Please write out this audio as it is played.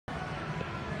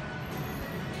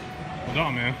Hold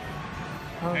on, man.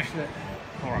 Oh shit.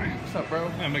 All right. What's up,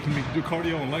 bro? Yeah, making me do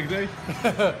cardio on leg day.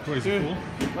 Crazy cool.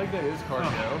 Leg day is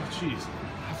cardio. Oh, jeez.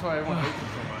 That's why everyone hates it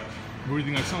so much.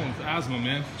 Breathing like someone with asthma,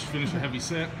 man. Just finished a heavy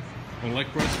set on leg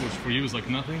press, which for you is like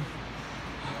nothing.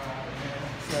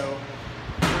 So,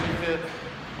 pretty fit.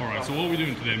 All right. So what are we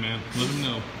doing today, man? Let them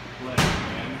know. Legs,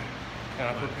 man. And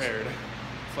I prepared.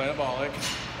 Flanabolic,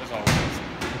 as always.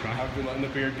 Okay. I've been letting the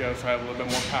beard go, so I have a little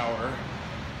bit more power.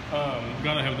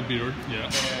 Gotta have the beard,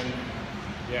 yeah. And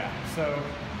yeah, so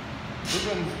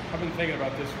I've been thinking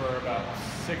about this for about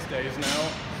 6 days now.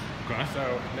 Okay.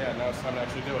 So yeah, now it's time to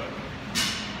actually do it.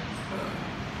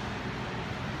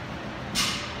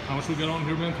 How much we got on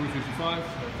here, man? 355?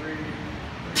 So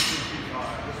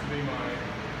 365. This would be my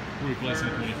Replacing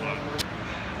 25.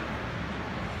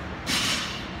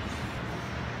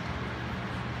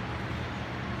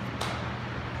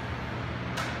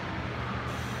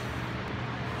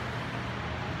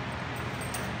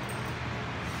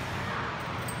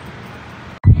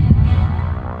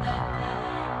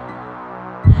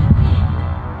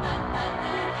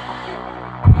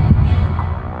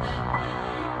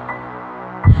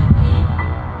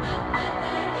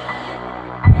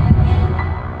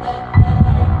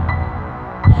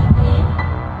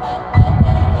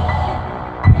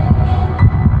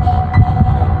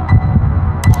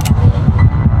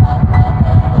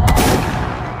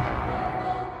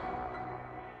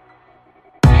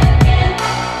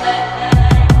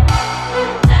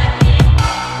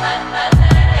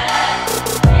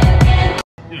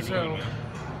 So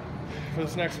for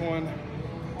this next one,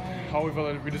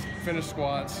 we just finished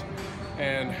squats,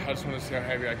 and I just wanted to see how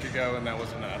heavy I could go, and that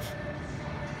was enough.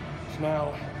 So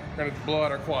now we're gonna blow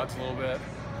out our quads a little bit.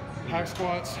 Hack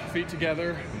squats, feet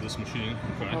together. With this machine,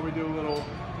 okay. Probably do a little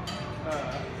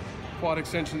quad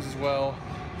extensions as well.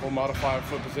 We'll modify our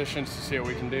foot positions to see what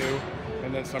we can do,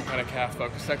 and then some kind of calf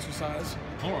focused exercise.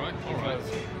 All right.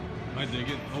 I dig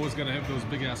it. Always gotta have those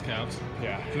big ass calves.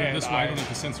 Yeah. This way I don't have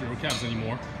to censor your calves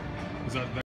anymore. Is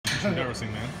that's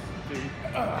embarrassing, man. Dude,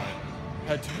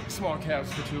 had small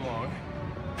calves for too long.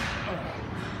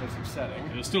 That's upsetting.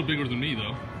 It's still bigger than me,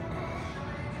 though.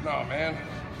 No, man.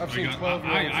 I've seen 12-year-olds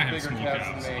I have with bigger small calves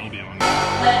calves, than me. I'll be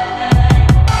honest.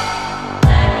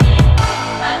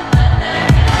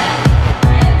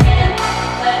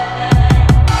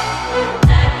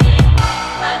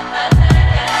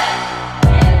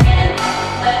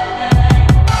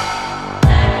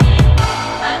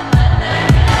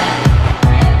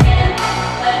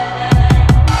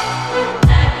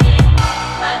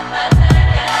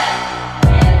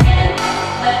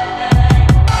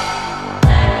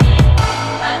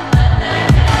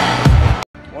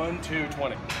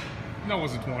 That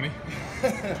wasn't 20.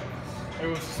 It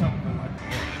was something like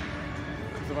that.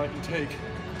 Because if I can take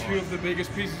two of the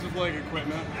biggest pieces of leg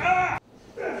equipment.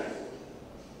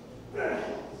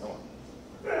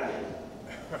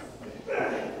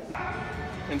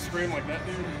 And scream like that,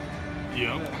 dude.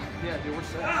 Yep. Yeah, dude, we're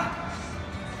set.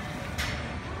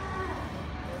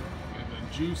 Get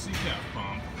that juicy calf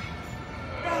pump.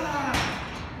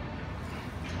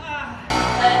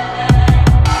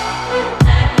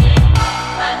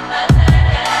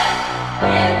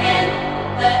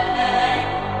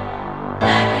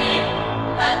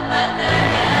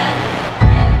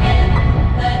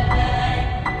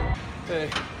 Hey,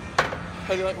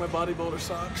 how do you like my bodybuilder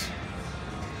socks?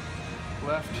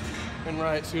 Left and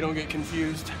right, so you don't get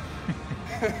confused.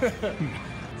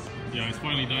 Yeah, it's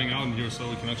finally dying out in here, so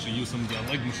we can actually use some of that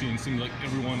leg machine. It seems like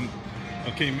everyone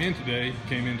that came in today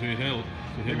came in to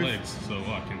hit legs, so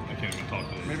I can't even talk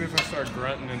to them. Maybe if I start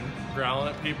grunting and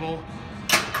growling at people,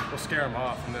 we'll scare them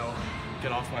off and they'll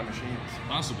get off my machines.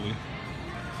 Possibly.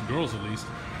 Girls, at least.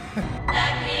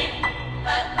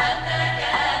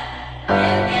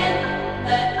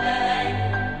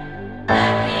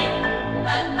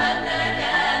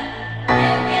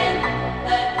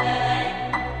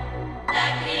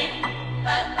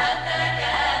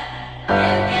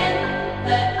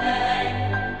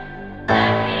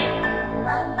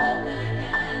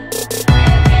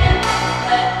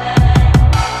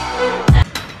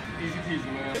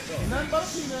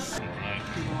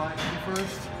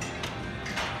 First,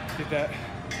 get that.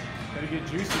 Gotta get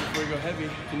juicy before you go heavy.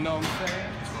 You know what I'm saying?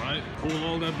 That's right. Pull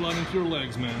all that blood into your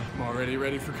legs, man. I'm already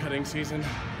ready for cutting season.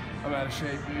 I'm out of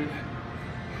shape, dude.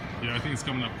 Yeah, I think it's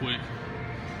coming up quick.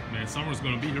 Man, summer's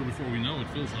gonna be here before we know it,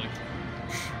 feels like.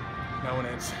 Now when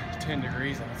it's 10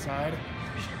 degrees outside.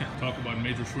 Yeah, talk about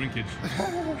major shrinkage.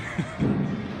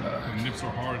 The nips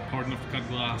are hard enough to cut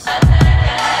glass.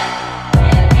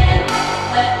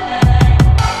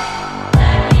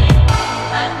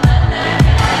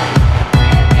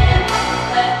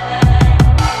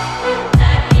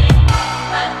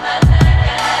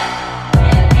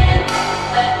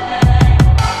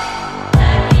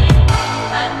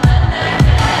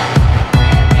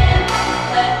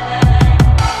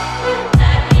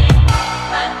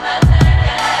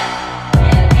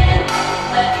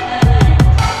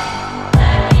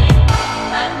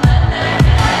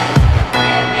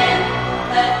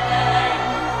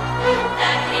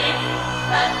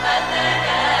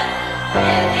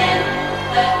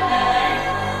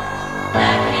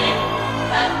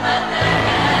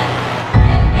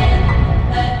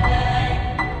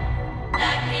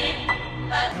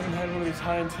 Haven't had one of these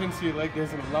high intensity leg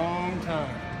days in a long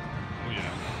time. Oh yeah.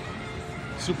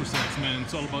 Supersets, man.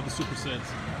 It's all about the supersets.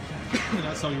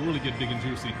 That's how you really get big and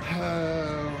juicy.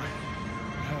 Oh,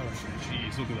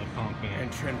 Jeez, look at that pump, man.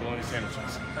 and trend bologna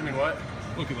sandwiches. I mean, what?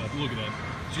 Look at that, look at that.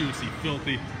 Juicy,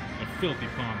 filthy, a filthy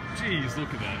pump. Jeez,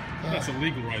 look at that. That's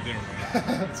illegal right there,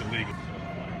 man. That's illegal.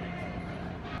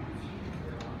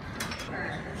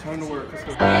 Time to work. Let's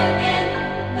go.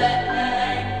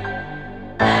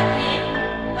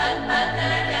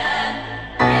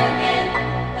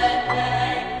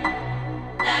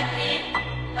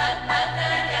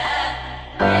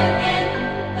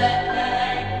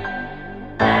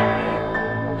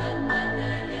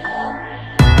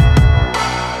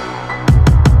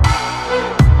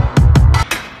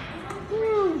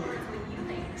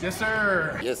 Yes,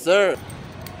 sir. Yes, sir.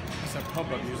 It's that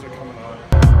pump-up music coming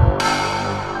on.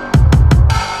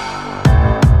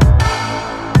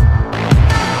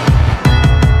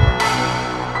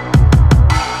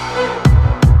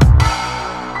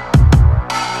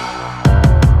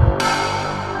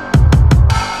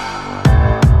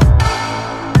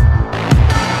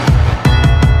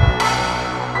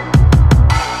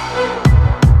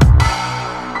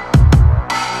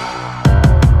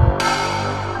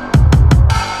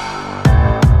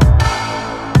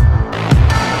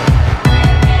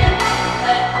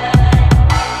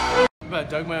 I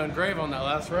dug my own grave on that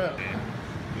last rep.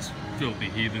 This filthy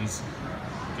heathens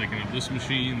taking up this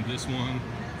machine, this one,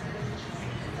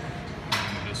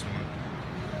 and this one.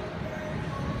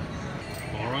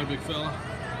 All right, big fella.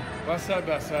 Best set,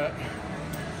 best set.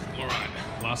 All right,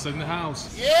 last set in the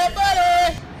house. Yeah,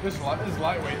 buddy. This is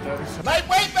lightweight though. So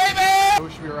Lightweight, baby. we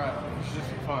should be right. We should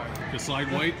just be fine. It's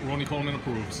lightweight. Ronnie Coleman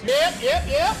approves. Yep, yep,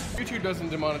 yep. YouTube doesn't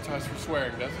demonetize for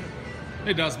swearing, does it?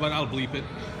 It does, but I'll bleep it.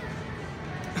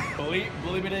 Bleep,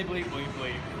 bleep, bleep, bleep,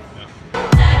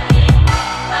 bleep.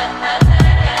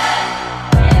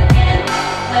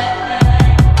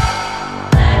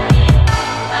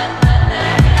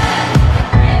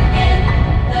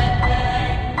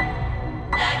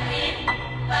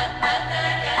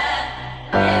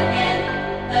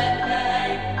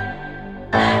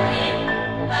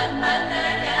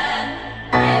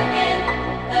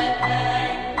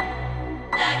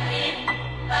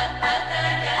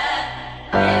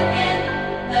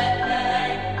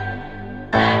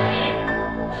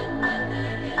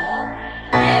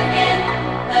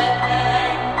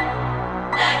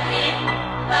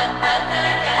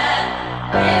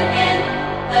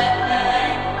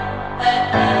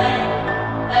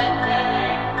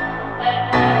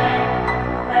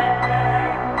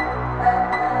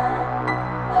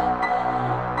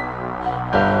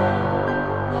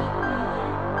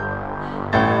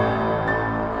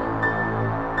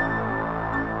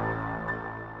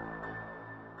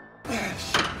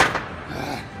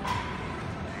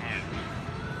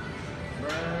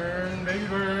 Burn, baby,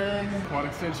 burn. Quad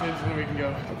extensions, and then we can go.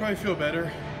 I'll probably feel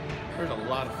better. There's a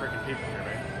lot of freaking people here,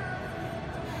 man.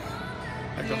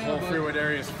 Like the whole freeway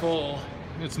area is full.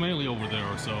 It's mainly over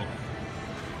there, so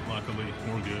luckily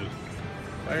we're good.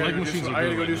 I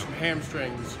gotta go do some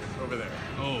hamstrings over there.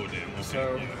 Oh damn. Okay.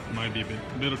 So- yeah. Might be a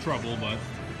bit of trouble, but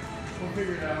We'll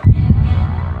figure it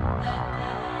out.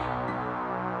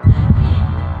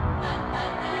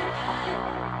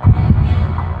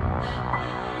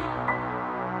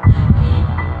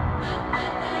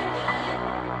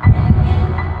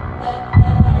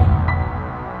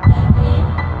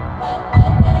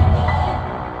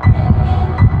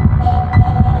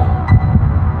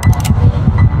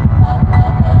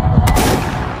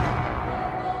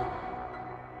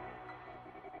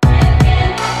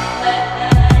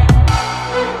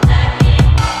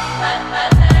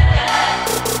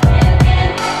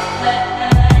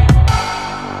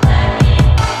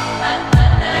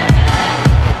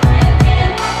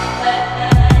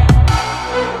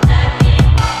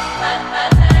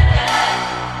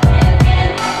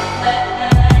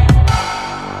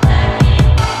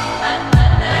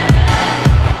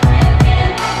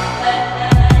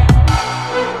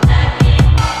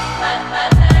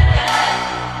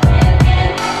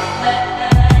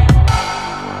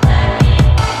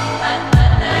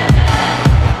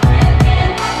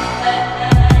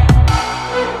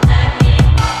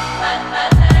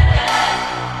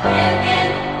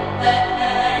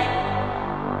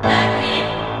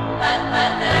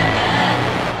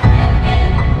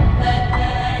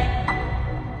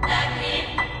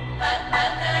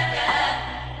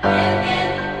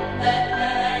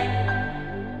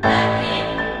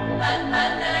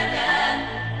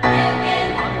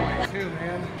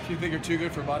 think you're too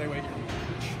good for body weight, you're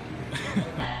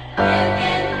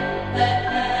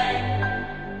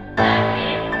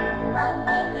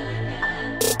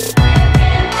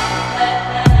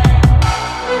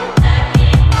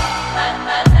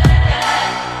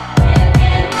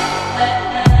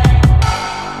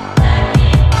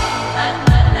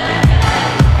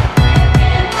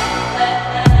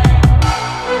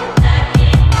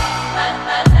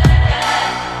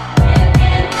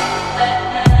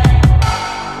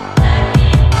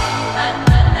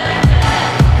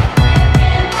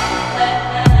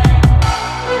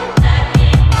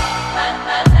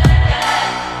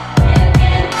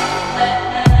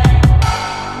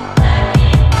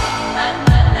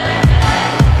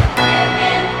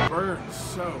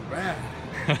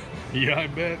Yeah, I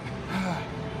bet.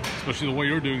 Especially the way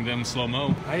you're doing them in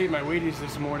slow-mo. I ate my Wheaties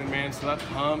this morning, man, so that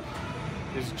pump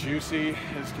is juicy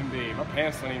as can be. My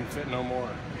pants don't even fit no more.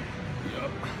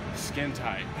 Yep. Skin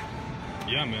tight.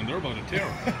 Yeah, man, they're about to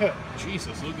tear.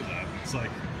 Jesus, look at that. It's like,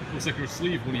 looks like your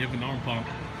sleeve when you have an arm pump.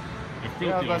 Yeah,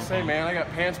 I was about to say, man, I got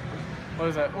pants. What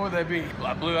is that? What would that be? Well,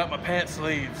 I blew out my pants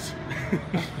sleeves.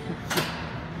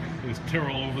 Just tear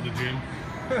all over the gym.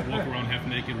 Walk around half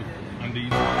naked with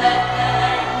undies.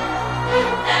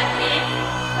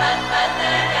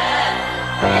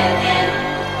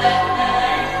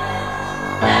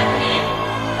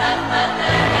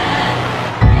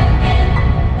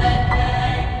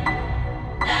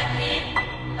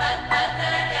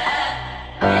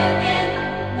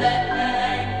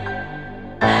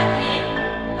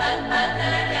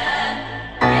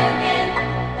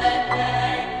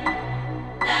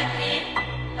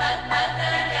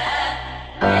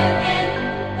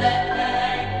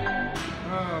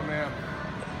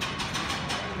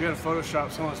 You gotta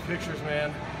Photoshop some of those pictures,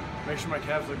 man. Make sure my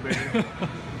calves look bigger.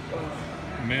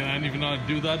 Man, I don't even know how to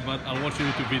do that, but I'll watch a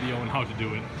YouTube video on how to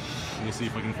do it. Let me see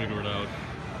if I can figure it out.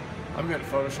 I'm good at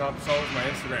Photoshop. It's all over my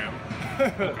Instagram.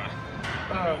 Okay.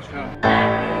 Oh,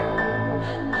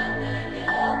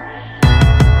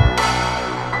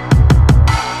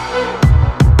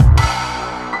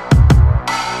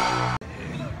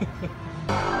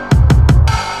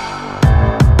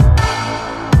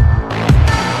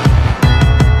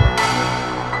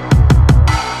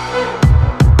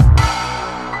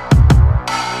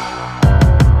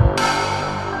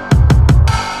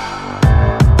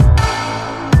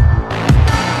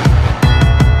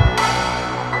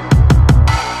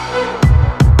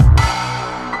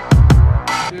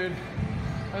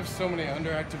 so many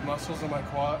underactive muscles in my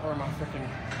quad or my freaking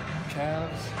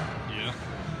calves. Yeah.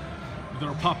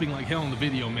 They're popping like hell in the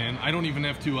video, man. I don't even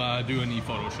have to do any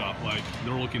Photoshop. Like,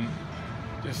 they're looking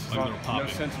just like they're popping.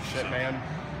 No censorship, man.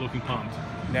 Looking pumped.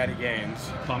 Natty gains.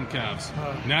 Pump calves.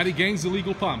 Natty gains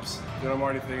illegal pumps. Dude, I'm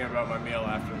already thinking about my meal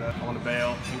after that. I want to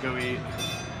bail and go eat.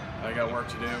 I got work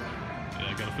to do. Yeah,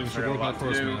 I gotta finish the workout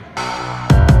first, man.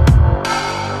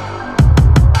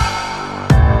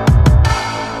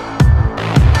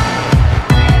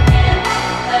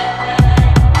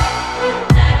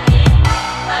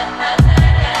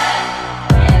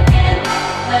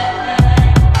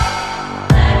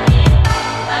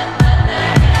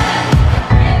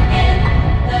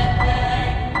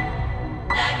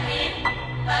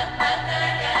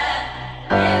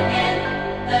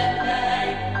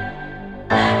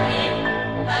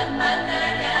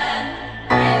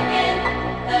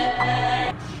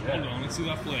 See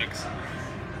that flex.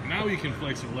 Now you can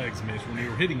flex your legs, Mitch, when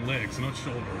you're hitting legs, not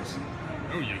shoulders.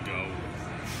 There you go.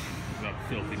 That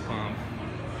filthy pump.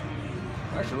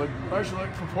 I should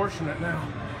look proportionate now.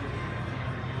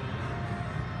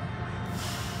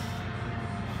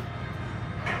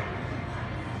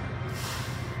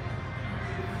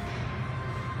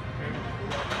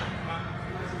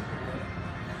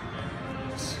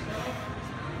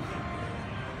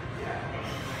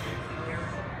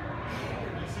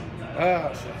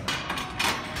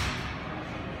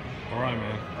 Alright,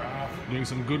 man. Doing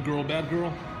some good girl, bad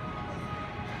girl?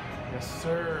 Yes,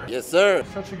 sir. Yes, sir.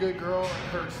 Such a good girl, it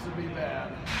hurts to be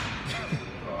bad.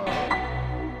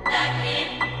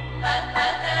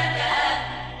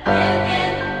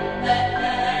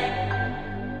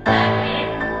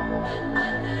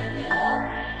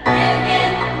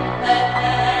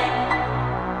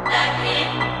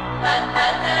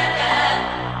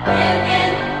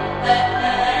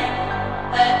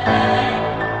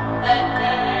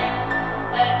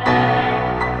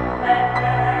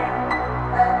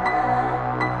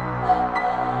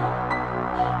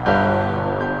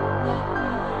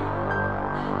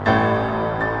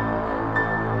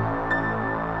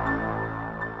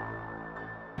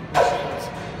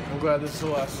 I'm glad this is the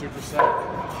last superset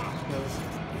because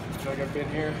I feel like I've been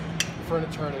here for an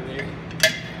eternity.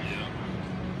 Yeah.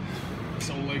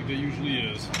 So like they usually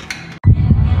is.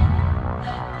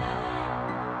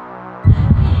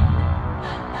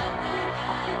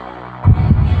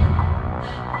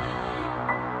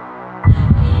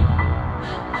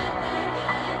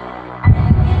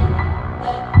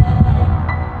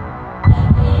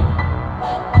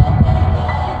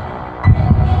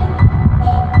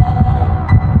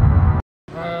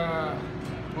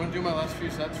 Want to do my last few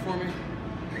sets for me?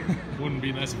 Wouldn't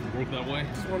be nice if it worked that way.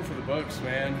 This is one for the books,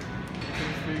 man.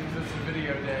 This is a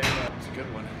video day, but it's a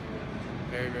good one.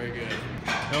 Very, very good.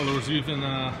 Hell, there was even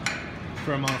a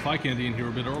fair amount of eye candy in here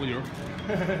a bit earlier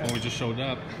when we just showed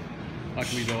up.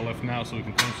 Luckily, they all left now, so we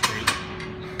can concentrate.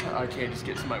 I can't just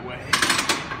get in my way.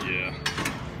 Yeah.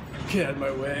 Get out of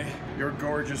my way. Your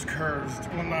gorgeous curves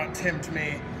will not tempt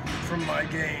me from my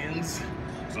gains.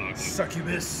 Exactly.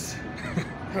 Succubus.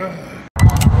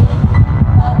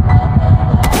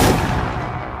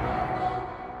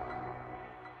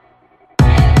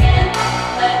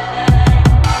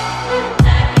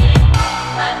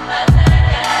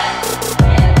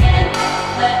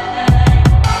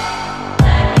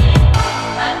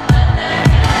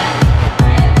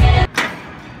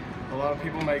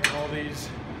 People may call these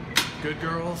good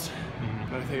girls,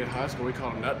 but I think in high school we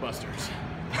called them nutbusters.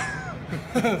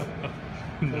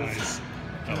 Nice.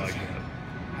 I like that.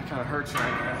 That kind of hurts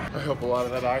right now. I hope a lot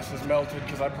of that ice has melted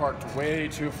because I parked way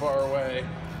too far away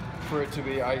for it to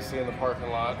be icy in the parking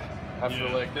lot after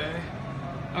leg day.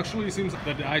 Actually, it seems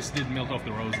that the ice did melt off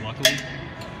the roads, luckily.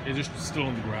 It's just still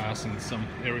in the grass, and some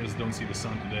areas don't see the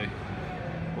sun today.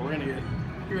 Well, we're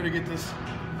gonna get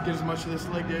as much of this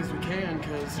leg day as we can,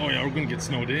 because oh yeah, we're gonna get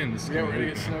snowed in. This is we're gonna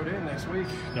get snowed in next week.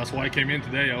 That's why I came in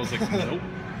today. I was like, nope.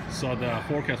 Saw the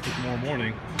forecast for tomorrow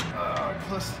morning.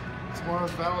 Plus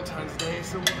tomorrow's Valentine's Day,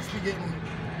 so we'll just be getting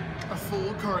a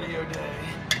full cardio day.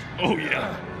 Oh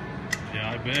yeah.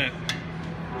 Yeah, I bet.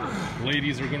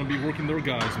 Ladies are gonna be working their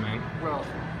guys, man. Well,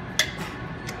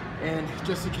 and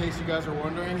just in case you guys are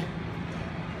wondering,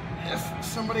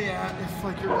 if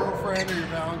like your girlfriend or your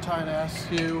Valentine asks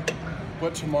you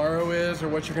what tomorrow is or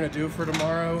what you're gonna do for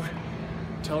tomorrow,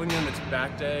 telling them it's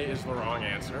back day is the wrong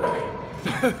answer.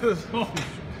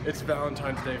 It's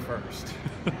Valentine's Day first.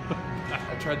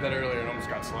 I tried that earlier and almost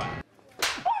got slapped.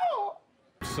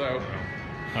 So,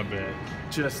 I bet.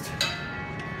 Just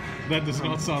that does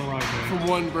not sound right, man. From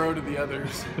one bro to the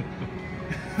others.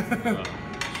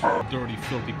 Dirty,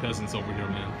 filthy peasants over here,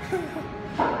 man.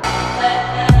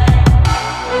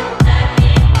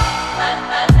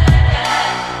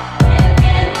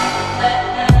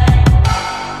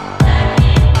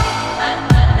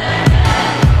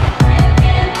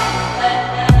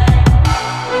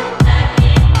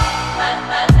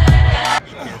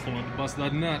 Careful not to bust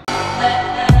that nut.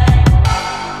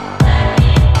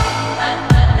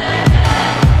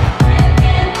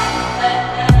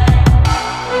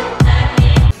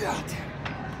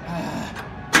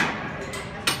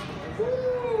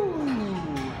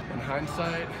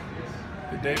 Hindsight,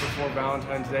 the day before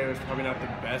Valentine's Day was probably not the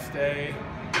best day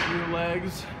for your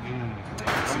legs.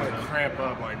 I'm gonna cramp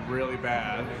up like really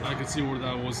bad. I could see where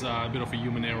that was a bit of a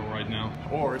human error right now.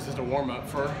 Or it's just a warm up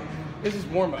for. This is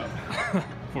warm up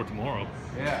for tomorrow.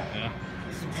 Yeah. Yeah.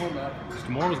 This is warm up.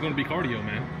 Tomorrow's gonna be cardio,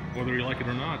 man. Whether you like it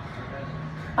or not.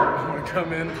 I'm gonna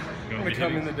come in.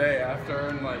 The day after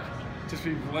and like just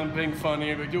be limping, funny,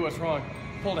 and be like, dude, what's wrong?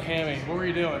 Pulled a hammy. What were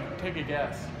you doing? Take a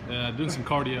guess. Doing some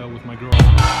cardio with my girl.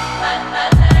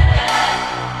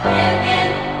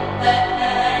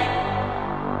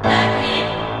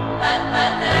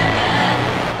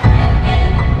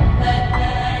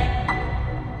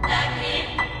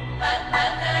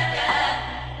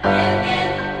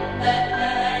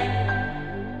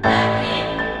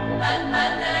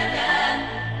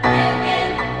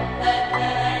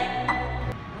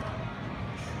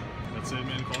 That's it,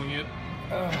 man. Calling it.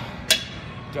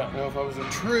 Don't know if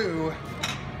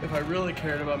if I really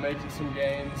cared about making some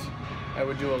gains, I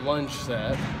would do a lunge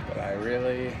set, but I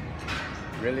really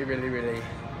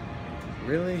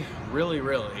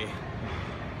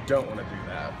don't want to do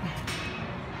that.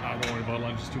 Don't worry about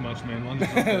lunges too much, man. Lunges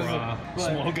are for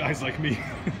small guys like me.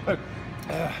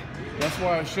 That's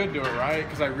why I should do it, right?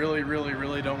 Because I really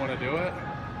don't want to do it.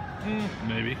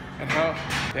 Maybe. And how?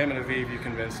 Damn it, Aviv, you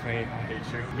convinced me. I hate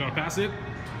you. You gonna pass it?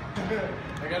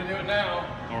 I gotta do it now.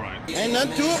 All right. Ain't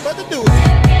nothing to it but to do it.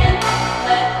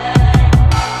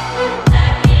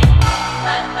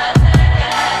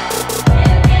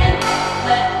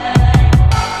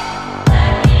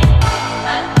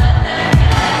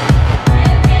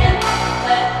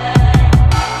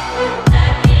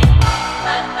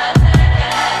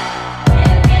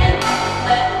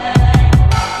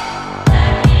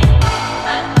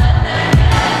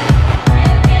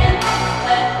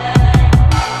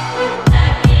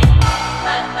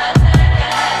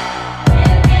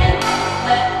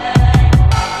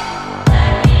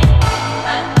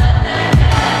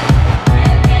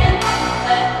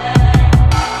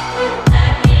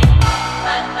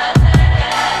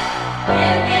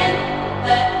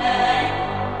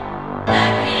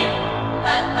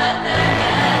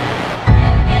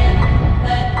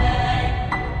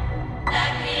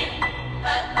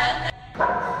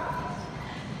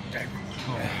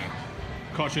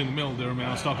 caught you in the middle there, man.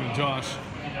 I was talking to Josh.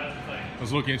 I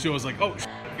was looking at you. I was like, oh,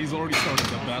 he's already started,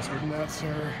 that bastard. And that,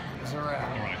 sir, is a wrap.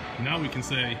 All right. Now we can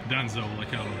say Danzo like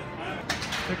how.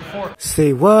 Take a fork.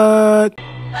 Say what?